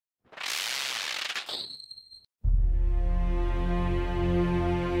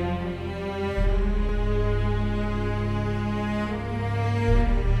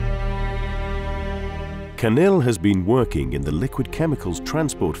Canil has been working in the liquid chemicals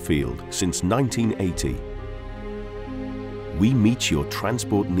transport field since 1980. We meet your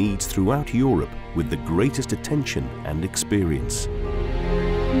transport needs throughout Europe with the greatest attention and experience.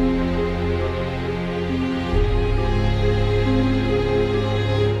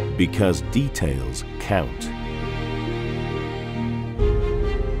 Because details count.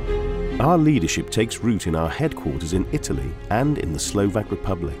 Our leadership takes root in our headquarters in Italy and in the Slovak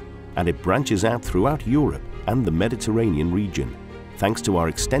Republic, and it branches out throughout Europe and the Mediterranean region, thanks to our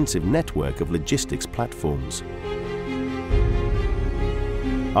extensive network of logistics platforms.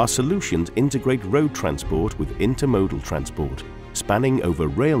 Our solutions integrate road transport with intermodal transport, spanning over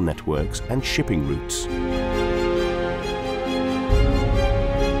rail networks and shipping routes.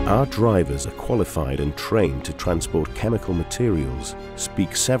 Our drivers are qualified and trained to transport chemical materials,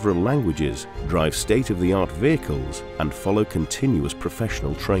 speak several languages, drive state-of-the-art vehicles, and follow continuous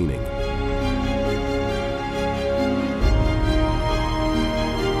professional training.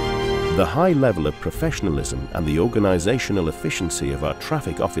 The high level of professionalism and the organizational efficiency of our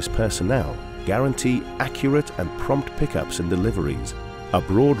traffic office personnel guarantee accurate and prompt pickups and deliveries, a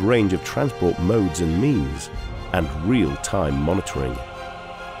broad range of transport modes and means, and real-time monitoring.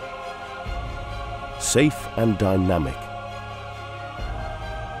 Safe and dynamic.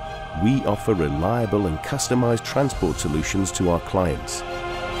 We offer reliable and customized transport solutions to our clients.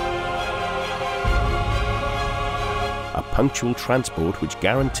 A punctual transport which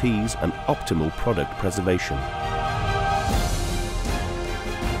guarantees an optimal product preservation.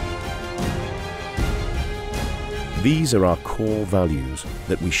 These are our core values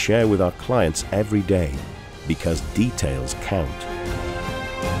that we share with our clients every day, because details count.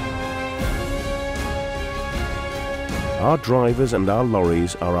 Our drivers and our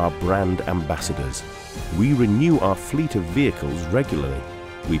lorries are our brand ambassadors. We renew our fleet of vehicles regularly.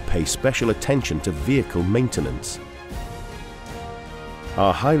 We pay special attention to vehicle maintenance.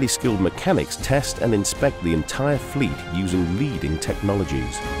 Our highly skilled mechanics test and inspect the entire fleet using leading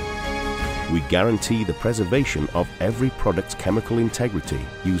technologies. We guarantee the preservation of every product's chemical integrity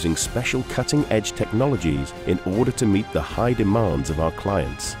using special cutting-edge technologies in order to meet the high demands of our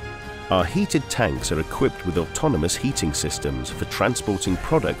clients. Our heated tanks are equipped with autonomous heating systems for transporting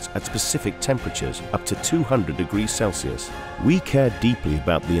products at specific temperatures up to 200 degrees Celsius. We care deeply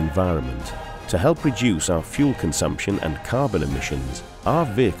about the environment. To help reduce our fuel consumption and carbon emissions, our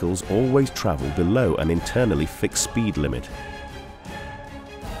vehicles always travel below an internally fixed speed limit.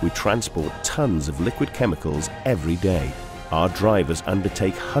 We transport tons of liquid chemicals every day. Our drivers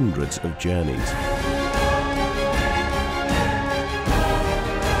undertake hundreds of journeys.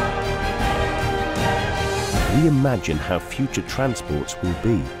 We imagine how future transports will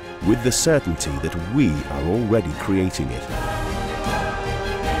be, with the certainty that we are already creating it.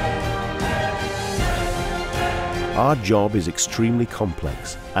 Our job is extremely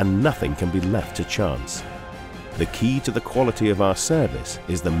complex, and nothing can be left to chance. The key to the quality of our service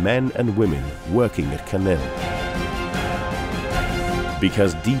is the men and women working at Canil.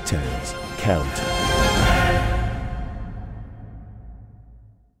 Because details count.